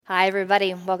Hi,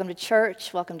 everybody. Welcome to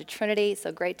church. Welcome to Trinity.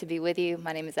 So great to be with you.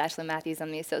 My name is Ashley Matthews. I'm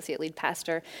the associate lead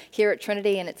pastor here at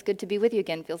Trinity, and it's good to be with you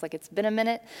again. Feels like it's been a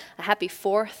minute. A happy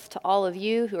 4th to all of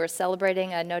you who are celebrating,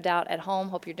 no doubt, at home.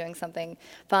 Hope you're doing something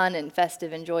fun and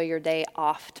festive. Enjoy your day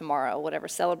off tomorrow. Whatever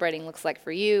celebrating looks like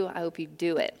for you, I hope you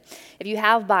do it. If you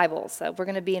have Bibles, we're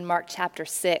going to be in Mark chapter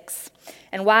 6.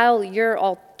 And while you're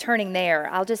all turning there,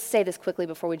 I'll just say this quickly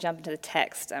before we jump into the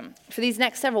text. For these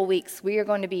next several weeks, we are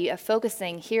going to be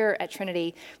focusing here at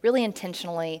Trinity really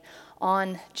intentionally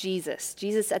on Jesus.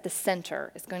 Jesus at the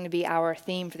center is going to be our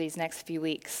theme for these next few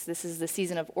weeks. This is the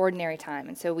season of ordinary time,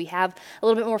 and so we have a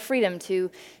little bit more freedom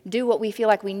to do what we feel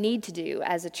like we need to do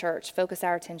as a church, focus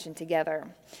our attention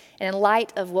together. And in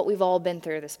light of what we've all been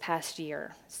through this past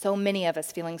year, so many of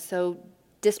us feeling so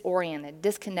disoriented,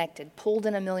 disconnected, pulled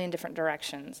in a million different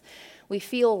directions, we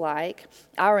feel like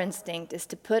our instinct is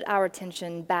to put our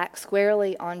attention back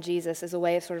squarely on Jesus as a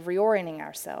way of sort of reorienting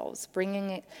ourselves, bringing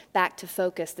it back to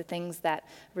focus the things that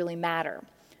really matter.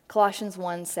 Colossians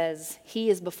 1 says,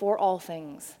 "He is before all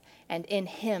things, and in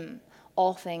him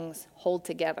all things hold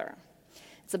together."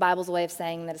 It's the Bible's way of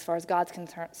saying that as far as God's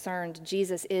concerned,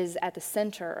 Jesus is at the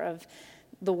center of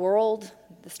the world,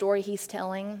 the story he's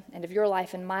telling, and of your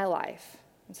life and my life.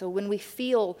 And so when we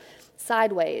feel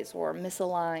sideways or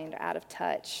misaligned, out of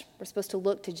touch, we're supposed to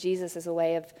look to Jesus as a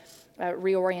way of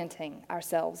reorienting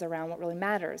ourselves around what really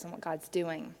matters and what God's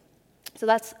doing. So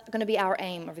that's going to be our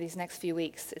aim over these next few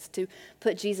weeks, is to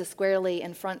put Jesus squarely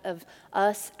in front of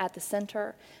us at the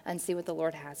center and see what the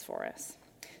Lord has for us.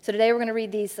 So today we're going to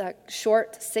read these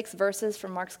short 6 verses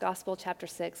from Mark's Gospel, chapter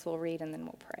 6. We'll read and then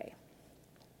we'll pray.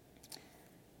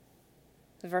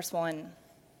 Verse 1.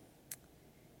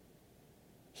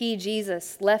 He,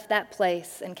 Jesus, left that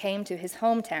place and came to his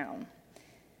hometown,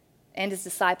 and his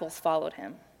disciples followed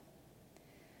him.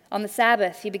 On the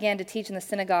Sabbath, he began to teach in the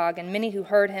synagogue, and many who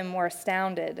heard him were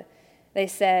astounded. They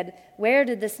said, "Where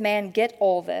did this man get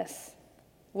all this?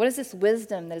 What is this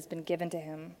wisdom that has been given to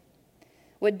him?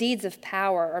 What deeds of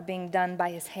power are being done by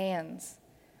his hands?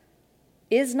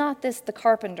 Is not this the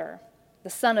carpenter, the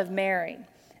son of Mary,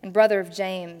 and brother of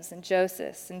James and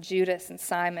Joseph and Judas and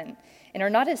Simon? And are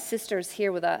not his sisters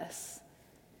here with us?"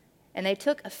 And they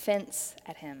took offense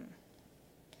at him.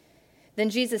 Then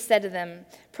Jesus said to them,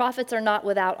 "Prophets are not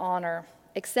without honor,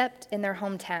 except in their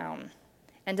hometown,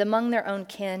 and among their own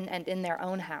kin, and in their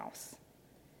own house."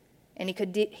 And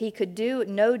he could do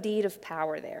no deed of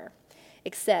power there,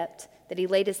 except that he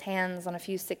laid his hands on a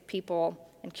few sick people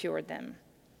and cured them.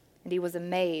 And he was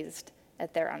amazed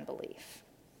at their unbelief.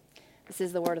 This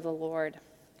is the word of the Lord.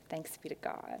 Thanks be to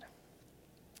God.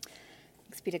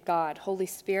 Thanks be to God. Holy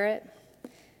Spirit,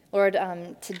 Lord,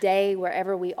 today,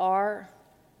 wherever we are,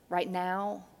 right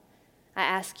now, I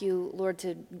ask you, Lord,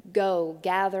 to go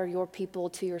gather your people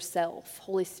to yourself.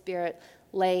 Holy Spirit,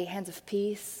 lay hands of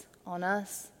peace on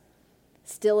us.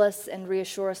 Still us and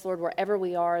reassure us, Lord, wherever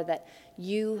we are, that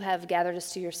you have gathered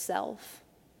us to yourself,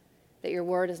 that your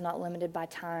word is not limited by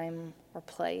time or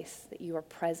place, that you are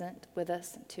present with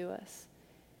us and to us.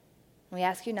 And we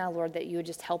ask you now, Lord, that you would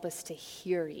just help us to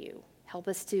hear you. Help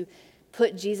us to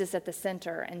put Jesus at the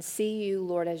center and see you,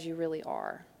 Lord, as you really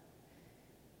are.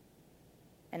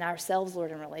 And ourselves,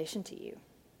 Lord, in relation to you.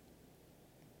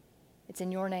 It's in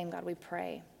your name, God, we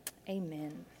pray.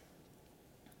 Amen.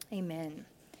 Amen.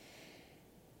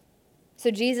 So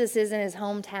Jesus is in his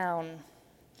hometown.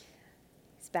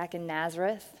 He's back in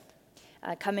Nazareth,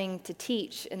 coming to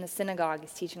teach in the synagogue.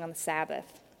 He's teaching on the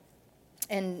Sabbath.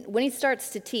 And when he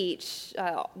starts to teach,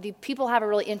 the people have a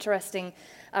really interesting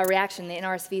reaction. The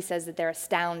NRSV says that they're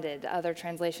astounded. Other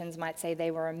translations might say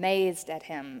they were amazed at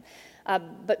him.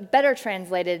 But better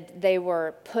translated, they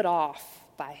were put off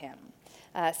by him,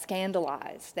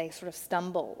 scandalized. They sort of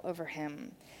stumble over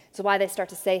him. So why they start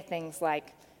to say things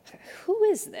like, "Who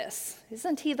is this?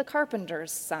 Isn't he the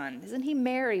carpenter's son? Isn't he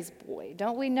Mary's boy?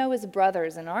 Don't we know his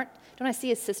brothers? And don't I see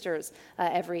his sisters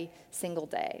every single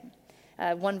day?"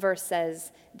 One verse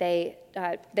says they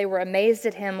were amazed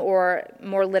at him, or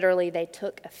more literally, they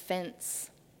took offense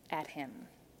at him.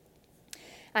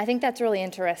 I think that's really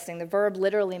interesting. The verb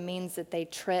literally means that they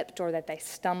tripped or that they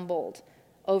stumbled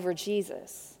over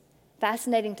Jesus.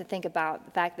 Fascinating to think about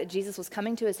the fact that Jesus was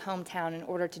coming to his hometown in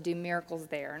order to do miracles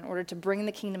there, in order to bring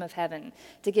the kingdom of heaven,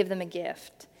 to give them a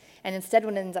gift. And instead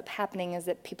what ends up happening is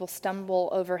that people stumble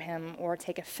over him or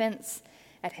take offense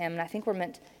at him. And I think we're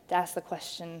meant to ask the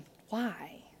question,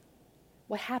 why?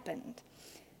 What happened?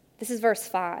 This is verse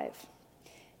 5.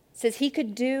 It says, "He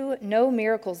could do no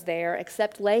miracles there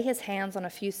except lay his hands on a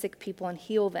few sick people and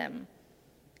heal them.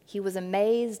 He was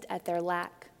amazed at their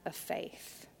lack of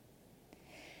faith."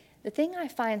 The thing I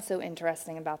find so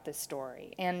interesting about this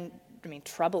story, and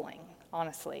troubling,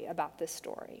 honestly, about this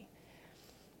story,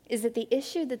 is that the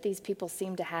issue that these people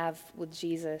seem to have with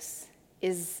Jesus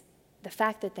is the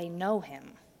fact that they know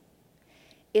him.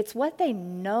 It's what they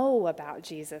know about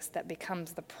Jesus that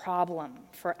becomes the problem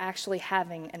for actually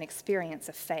having an experience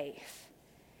of faith.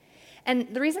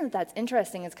 And the reason that that's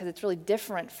interesting is because it's really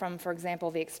different from, for example,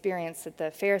 the experience that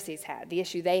the Pharisees had, the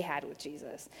issue they had with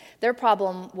Jesus. Their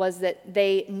problem was that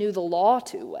they knew the law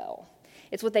too well.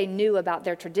 It's what they knew about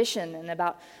their tradition and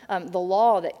about the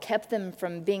law that kept them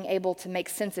from being able to make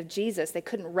sense of Jesus. They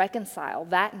couldn't reconcile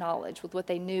that knowledge with what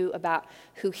they knew about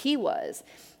who he was.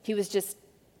 He was just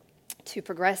too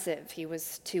progressive. He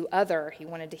was too other. He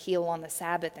wanted to heal on the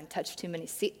Sabbath and touch too many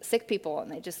sick people,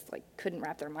 and they just couldn't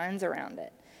wrap their minds around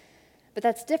it. But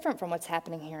that's different from what's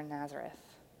happening here in Nazareth.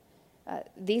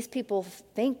 These people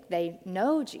think they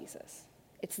know Jesus.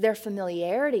 It's their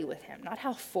familiarity with him, not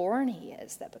how foreign he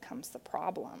is, that becomes the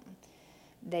problem.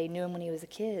 They knew him when he was a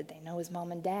kid. They know his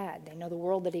mom and dad. They know the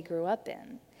world that he grew up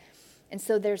in. And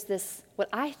so there's this, what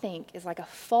I think is like a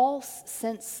false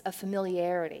sense of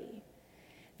familiarity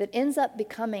that ends up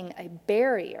becoming a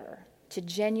barrier to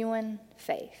genuine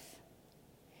faith.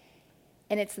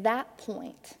 And it's that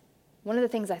point. One of the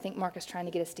things I think Mark is trying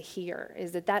to get us to hear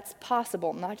is that that's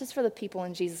possible, not just for the people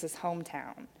in Jesus'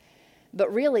 hometown,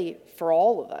 but really for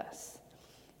all of us,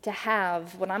 to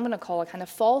have what I'm going to call a kind of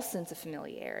false sense of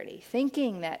familiarity,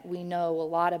 thinking that we know a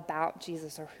lot about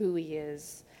Jesus or who he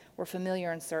is, we're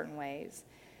familiar in certain ways,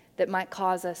 that might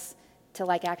cause us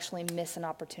to actually miss an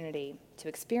opportunity to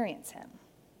experience him.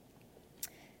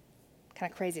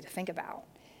 Kind of crazy to think about,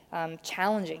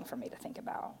 challenging for me to think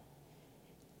about.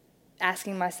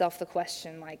 Asking myself the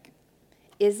question,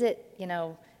 is it,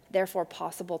 therefore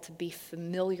possible to be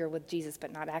familiar with Jesus but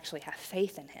not actually have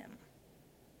faith in him?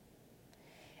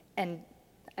 And,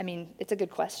 it's a good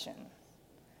question.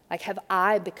 Have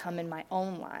I become in my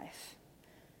own life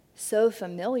so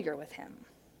familiar with him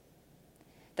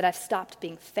that I've stopped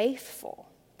being faithful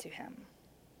to him?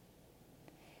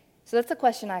 So that's a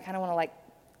question I kind of want to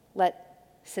let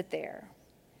sit there.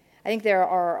 I think there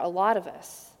are a lot of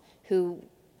us who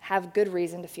have good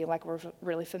reason to feel like we're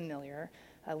really familiar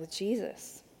with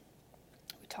Jesus.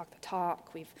 We talk the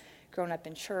talk, we've grown up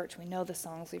in church, we know the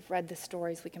songs, we've read the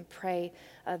stories, we can pray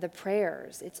the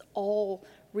prayers. It's all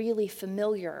really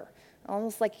familiar,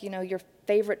 almost like, your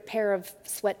favorite pair of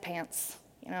sweatpants.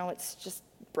 It's just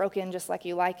broken just like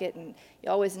you like it, and you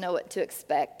always know what to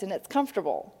expect, and it's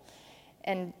comfortable.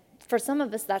 And for some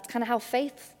of us, that's kind of how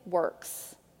faith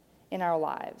works in our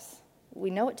lives. We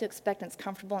know what to expect, and it's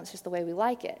comfortable, and it's just the way we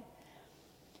like it.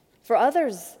 For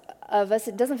others of us,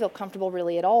 it doesn't feel comfortable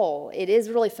really at all. It is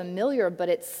really familiar, but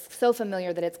it's so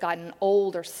familiar that it's gotten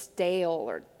old or stale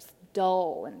or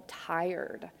dull and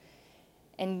tired.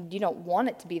 And you don't want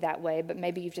it to be that way, but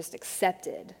maybe you've just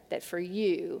accepted that for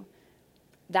you,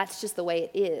 that's just the way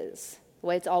it is, the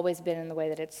way it's always been and the way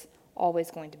that it's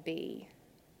always going to be.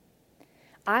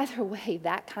 Either way,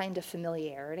 that kind of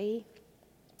familiarity,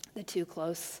 the too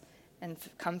close and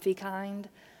comfy kind,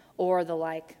 or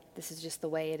the this is just the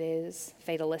way it is,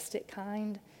 fatalistic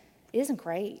kind, it isn't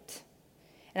great.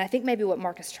 And I think maybe what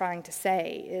Mark is trying to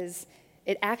say is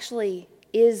it actually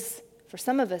is, for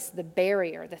some of us, the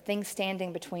barrier, the thing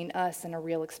standing between us and a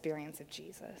real experience of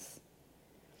Jesus.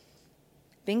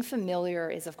 Being familiar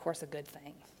is, of course, a good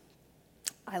thing.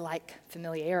 I like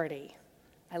familiarity.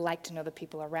 I like to know the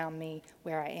people around me,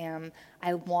 where I am.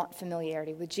 I want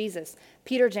familiarity with Jesus.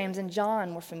 Peter, James, and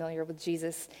John were familiar with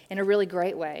Jesus in a really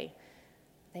great way.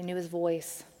 They knew his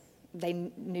voice. They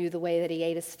knew the way that he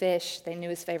ate his fish. They knew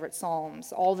his favorite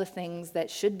psalms, all the things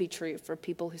that should be true for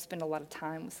people who spend a lot of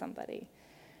time with somebody.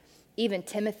 Even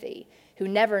Timothy, who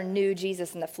never knew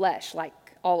Jesus in the flesh like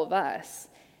all of us,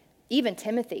 even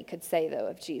Timothy could say, though,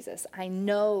 of Jesus, I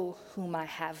know whom I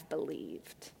have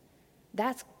believed.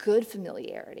 That's good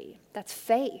familiarity. That's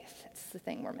faith. That's the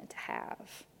thing we're meant to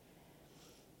have.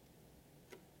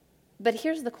 But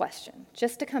here's the question,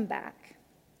 just to come back.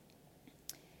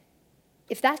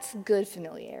 If that's good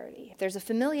familiarity, if there's a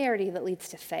familiarity that leads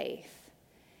to faith,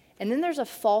 and then there's a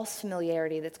false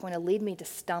familiarity that's going to lead me to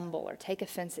stumble or take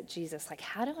offense at Jesus,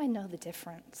 how do I know the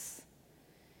difference?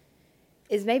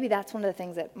 Maybe that's one of the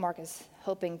things that Mark is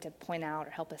hoping to point out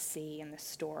or help us see in this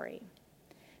story.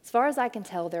 As far as I can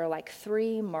tell, there are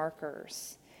three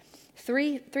markers,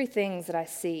 three things that I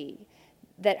see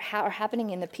that are happening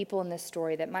in the people in this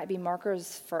story that might be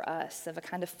markers for us of a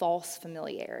kind of false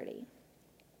familiarity.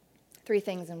 Three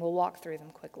things, and we'll walk through them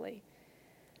quickly.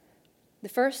 The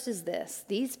first is this: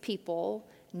 these people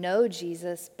know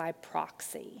Jesus by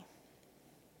proxy.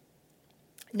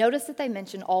 Notice that they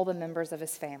mention all the members of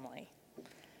his family.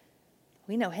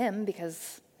 We know him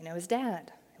because we know his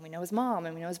dad, and we know his mom,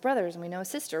 and we know his brothers, and we know his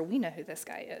sister. We know who this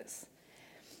guy is.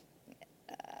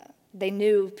 They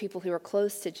knew people who were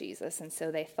close to Jesus, and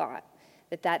so they thought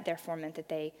that therefore meant that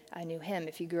they knew him.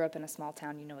 If you grew up in a small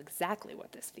town, you know exactly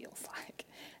what this feels like.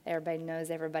 Everybody knows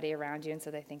everybody around you, and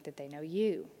so they think that they know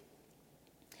you.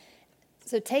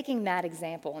 So taking that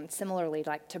example, and similarly,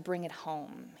 like to bring it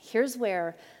home, here's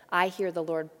where I hear the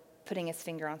Lord putting his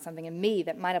finger on something in me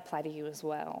that might apply to you as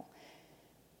well.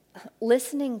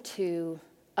 Listening to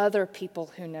other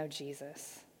people who know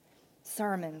Jesus,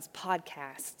 sermons,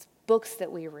 podcasts, books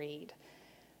that we read,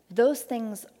 those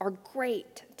things are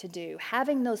great to do.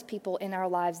 Having those people in our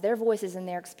lives, their voices and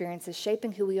their experiences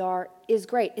shaping who we are is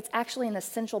great. It's actually an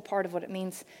essential part of what it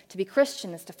means to be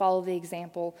Christian, is to follow the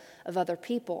example of other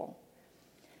people.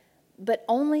 But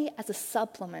only as a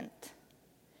supplement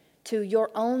to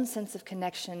your own sense of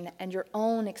connection and your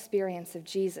own experience of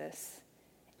Jesus.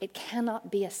 It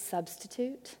cannot be a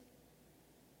substitute.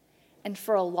 And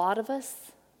for a lot of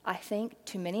us, I think,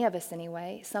 too many of us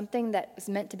anyway, something that is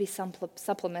meant to be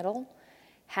supplemental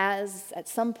has at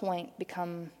some point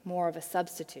become more of a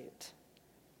substitute.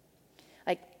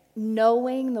 Like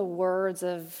knowing the words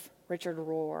of Richard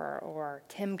Rohr or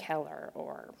Tim Keller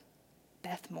or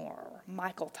Beth Moore or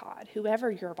Michael Todd, whoever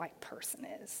your person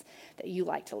is that you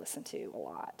like to listen to a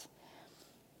lot.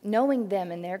 Knowing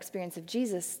them and their experience of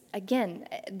Jesus, again,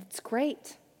 it's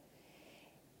great.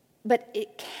 But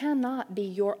it cannot be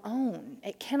your own.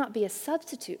 It cannot be a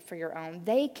substitute for your own.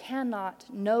 They cannot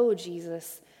know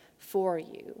Jesus for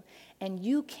you. And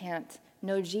you can't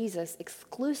know Jesus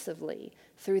exclusively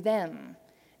through them.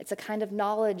 It's a kind of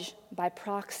knowledge by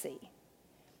proxy.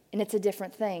 And it's a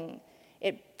different thing.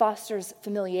 It fosters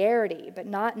familiarity, but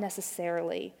not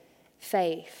necessarily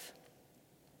faith.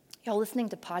 Y'all, listening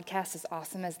to podcasts, as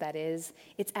awesome as that is,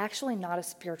 it's actually not a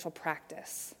spiritual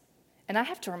practice. And I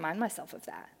have to remind myself of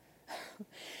that.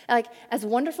 Like, as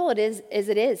wonderful it is as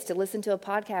it is to listen to a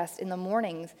podcast in the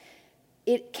mornings,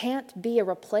 it can't be a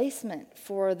replacement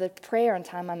for the prayer and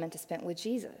time I'm meant to spend with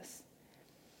Jesus.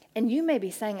 And you may be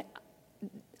saying,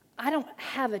 I don't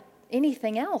have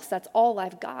anything else. That's all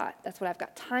I've got. That's what I've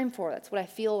got time for. That's what I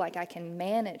feel like I can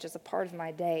manage as a part of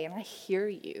my day. And I hear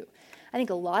you. I think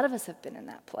a lot of us have been in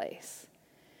that place.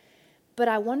 But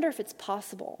I wonder if it's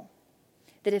possible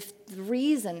that if the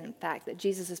reason, in fact, that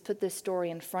Jesus has put this story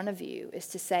in front of you is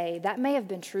to say that may have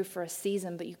been true for a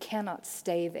season, but you cannot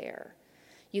stay there.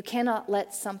 You cannot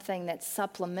let something that's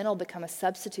supplemental become a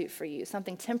substitute for you,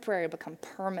 something temporary become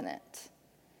permanent.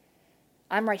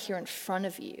 I'm right here in front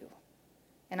of you,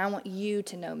 and I want you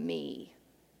to know me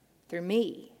through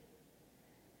me.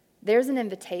 There's an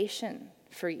invitation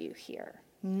for you here,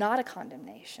 not a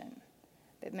condemnation,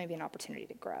 but maybe an opportunity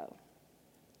to grow.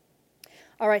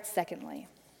 All right, secondly,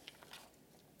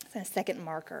 a second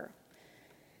marker.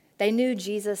 They knew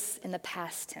Jesus in the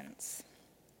past tense.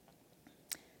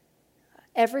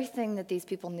 Everything that these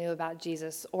people knew about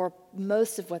Jesus, or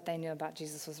most of what they knew about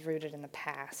Jesus, was rooted in the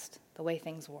past, the way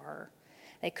things were.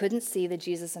 They couldn't see the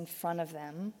Jesus in front of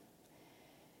them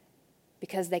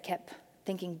because they kept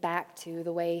thinking back to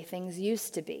the way things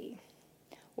used to be,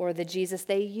 or the Jesus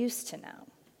they used to know.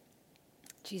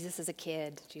 Jesus as a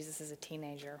kid, Jesus as a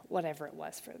teenager, whatever it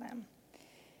was for them.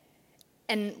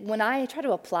 And when I try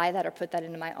to apply that or put that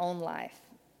into my own life,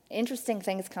 interesting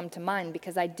things come to mind,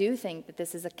 because I do think that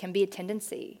this can be a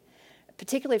tendency,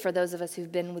 particularly for those of us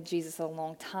who've been with Jesus a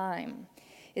long time,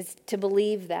 is to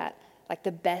believe that like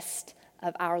the best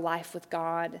of our life with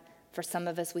God, for some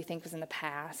of us we think was in the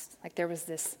past. Like there was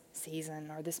this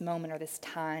season or this moment or this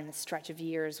time, this stretch of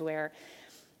years where,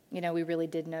 we really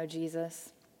did know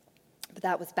Jesus. But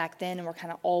that was back then, and we're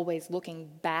kind of always looking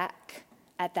back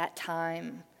at that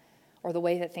time or the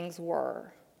way that things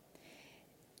were.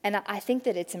 And I think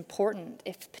that it's important,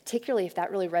 particularly if that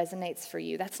really resonates for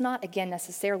you. That's not, again,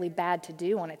 necessarily bad to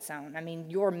do on its own. I mean,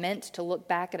 you're meant to look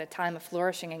back at a time of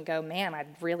flourishing and go, man, I'd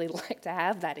really like to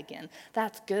have that again.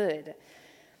 That's good.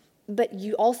 But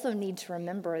you also need to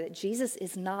remember that Jesus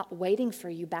is not waiting for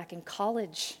you back in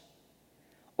college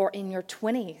or in your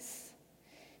 20s.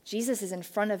 Jesus is in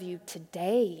front of you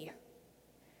today,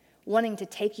 wanting to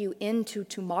take you into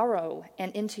tomorrow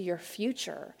and into your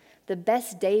future. The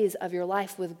best days of your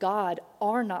life with God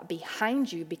are not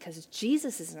behind you because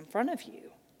Jesus is in front of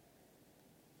you.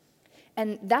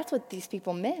 And that's what these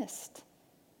people missed.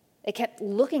 They kept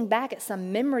looking back at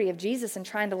some memory of Jesus and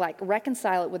trying to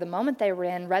reconcile it with the moment they were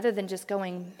in, rather than just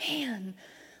going, man,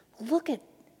 look at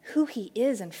who he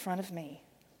is in front of me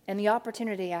and the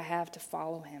opportunity I have to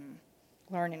follow him,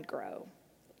 learn and grow.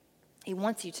 He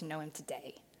wants you to know him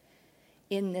today.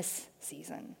 in this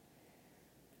season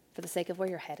for the sake of where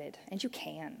you're headed. And you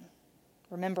can.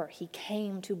 Remember, he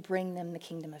came to bring them the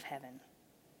kingdom of heaven.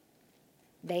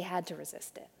 They had to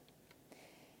resist it.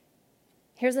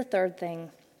 Here's a third thing.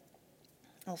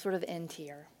 I'll sort of end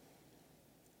here.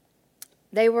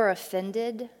 They were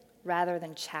offended rather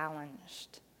than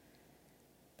challenged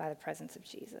by the presence of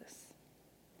Jesus.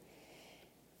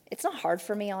 It's not hard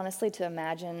for me, honestly, to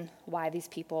imagine why these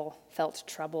people felt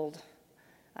troubled,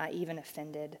 even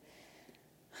offended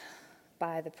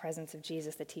by the presence of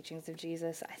Jesus, the teachings of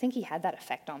Jesus. I think he had that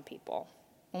effect on people.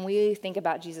 When we think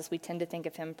about Jesus, we tend to think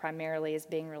of him primarily as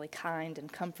being really kind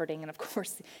and comforting, and of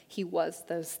course, he was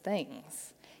those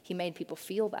things. He made people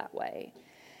feel that way.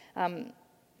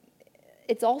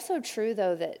 It's also true,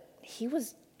 though, that he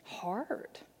was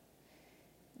hard.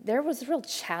 There was a real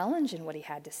challenge in what he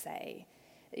had to say.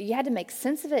 You had to make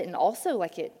sense of it, and also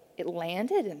like it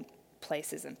landed in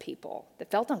places and people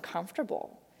that felt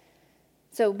uncomfortable.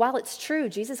 So while it's true,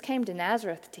 Jesus came to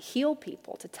Nazareth to heal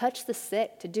people, to touch the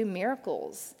sick, to do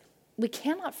miracles, we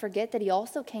cannot forget that he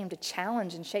also came to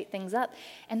challenge and shake things up.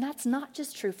 And that's not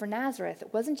just true for Nazareth.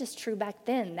 It wasn't just true back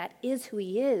then. That is who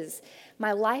he is.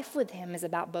 My life with him is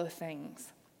about both things.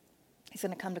 He's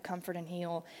going to come to comfort and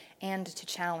heal and to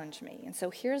challenge me. And so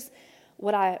here's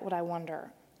what I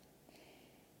wonder.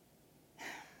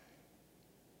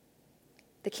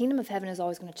 The kingdom of heaven is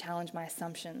always going to challenge my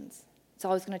assumptions. It's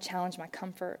always going to challenge my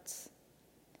comforts.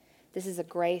 This is a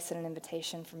grace and an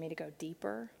invitation for me to go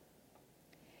deeper.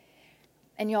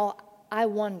 And y'all, I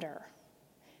wonder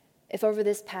if over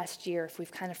this past year, if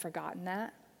we've kind of forgotten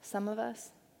that, some of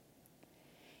us,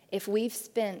 if we've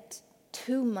spent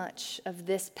too much of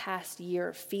this past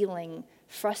year feeling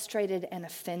frustrated and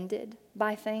offended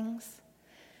by things,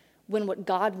 when what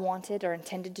God wanted or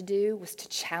intended to do was to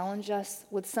challenge us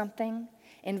with something,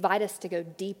 invite us to go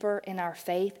deeper in our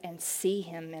faith and see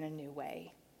him in a new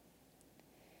way.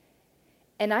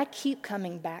 And I keep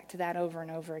coming back to that over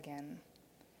and over again.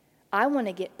 I want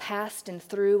to get past and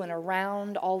through and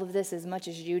around all of this as much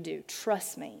as you do,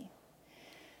 trust me.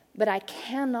 But I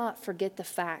cannot forget the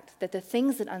fact that the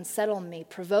things that unsettle me,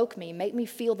 provoke me, make me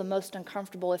feel the most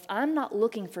uncomfortable, if I'm not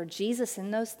looking for Jesus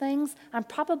in those things, I'm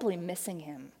probably missing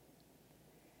him.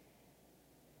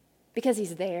 Because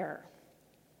he's there.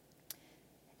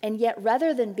 And yet,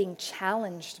 rather than being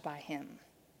challenged by him,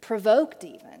 provoked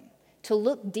even, to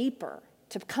look deeper,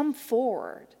 to come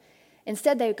forward,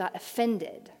 instead they got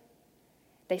offended.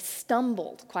 They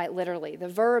stumbled, quite literally. The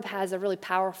verb has a really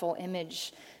powerful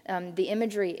image. The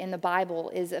imagery in the Bible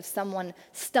is of someone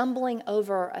stumbling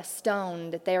over a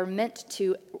stone that they are meant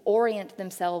to orient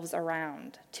themselves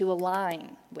around, to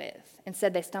align with.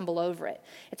 Instead, they stumble over it.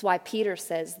 It's why Peter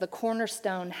says, the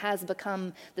cornerstone has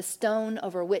become the stone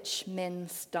over which men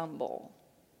stumble.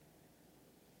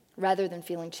 Rather than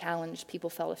feeling challenged, people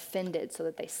felt offended so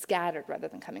that they scattered rather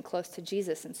than coming close to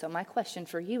Jesus. And so my question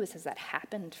for you is, has that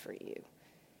happened for you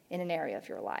in an area of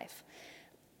your life?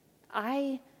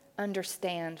 I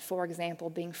understand, for example,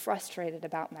 being frustrated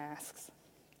about masks.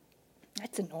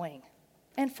 That's annoying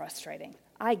and frustrating.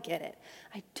 I get it.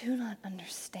 I do not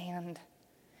understand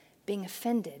being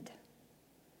offended.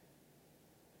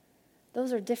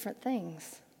 Those are different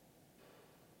things.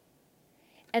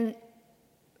 And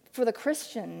for the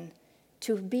Christian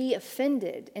to be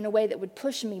offended in a way that would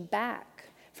push me back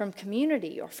from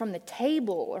community or from the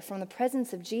table or from the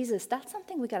presence of Jesus, that's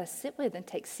something we got to sit with and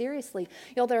take seriously.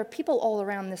 You know, there are people all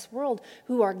around this world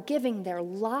who are giving their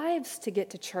lives to get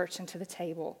to church and to the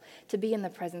table, to be in the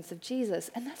presence of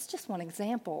Jesus, and that's just one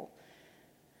example.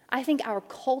 I think our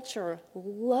culture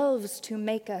loves to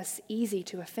make us easy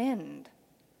to offend,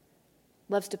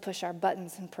 loves to push our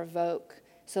buttons and provoke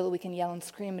so that we can yell and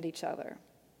scream at each other.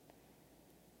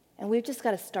 And we've just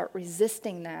got to start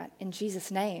resisting that in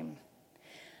Jesus' name.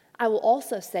 I will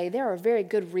also say there are very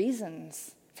good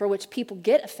reasons for which people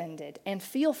get offended and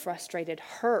feel frustrated,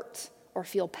 hurt, or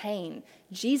feel pain.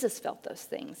 Jesus felt those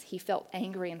things. He felt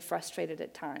angry and frustrated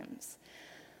at times.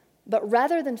 But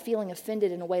rather than feeling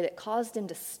offended in a way that caused him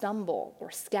to stumble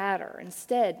or scatter,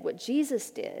 instead, what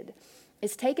Jesus did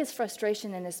is take his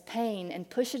frustration and his pain and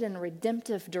push it in a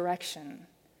redemptive direction.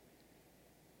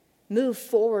 Move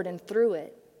forward and through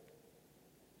it,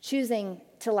 choosing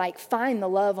to find the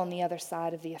love on the other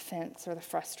side of the offense or the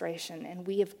frustration. And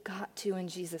we have got to, in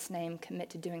Jesus' name,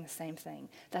 commit to doing the same thing.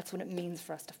 That's what it means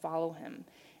for us to follow him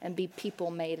and be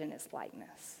people made in his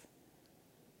likeness.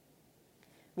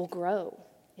 We'll grow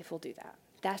if we'll do that.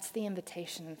 That's the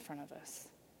invitation in front of us,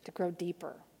 to grow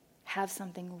deeper, have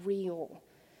something real,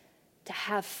 to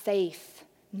have faith,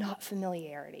 not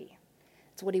familiarity.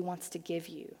 It's what he wants to give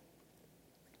you.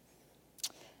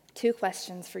 2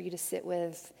 questions for you to sit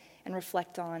with and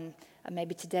reflect on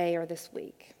maybe today or this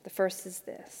week. The first is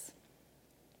this: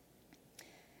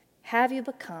 have you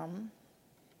become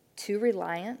too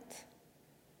reliant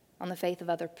on the faith of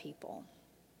other people?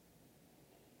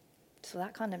 So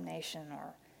that condemnation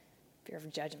or fear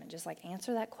of judgment, just like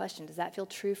answer that question. Does that feel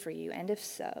true for you? And if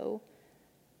so,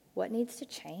 what needs to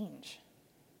change?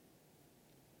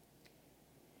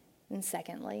 And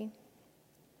secondly,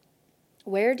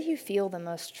 where do you feel the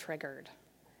most triggered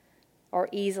or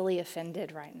easily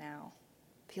offended right now?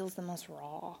 Feels the most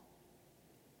raw?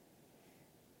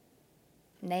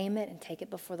 Name it and take it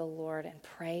before the Lord and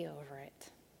pray over it.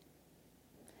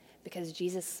 Because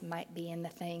Jesus might be in the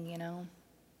thing, you know.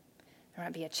 There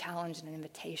might be a challenge and an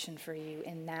invitation for you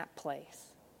in that place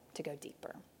to go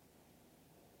deeper.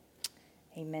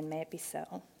 Amen. May it be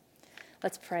so.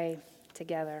 Let's pray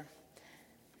together.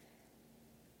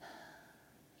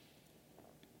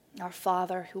 Our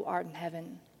Father who art in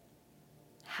heaven,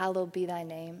 hallowed be thy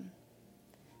name.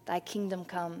 Thy kingdom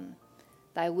come,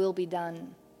 thy will be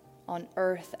done on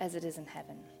earth as it is in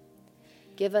heaven.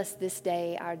 Give us this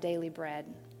day our daily bread,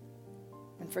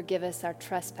 and forgive us our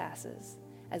trespasses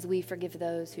as we forgive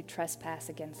those who trespass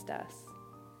against us.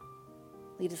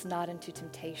 Lead us not into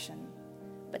temptation,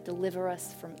 but deliver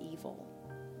us from evil.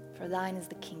 For thine is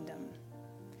the kingdom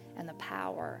and the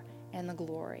power and the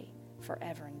glory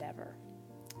forever and ever.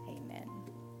 Amen.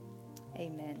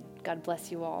 Amen. God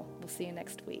bless you all. We'll see you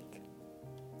next week.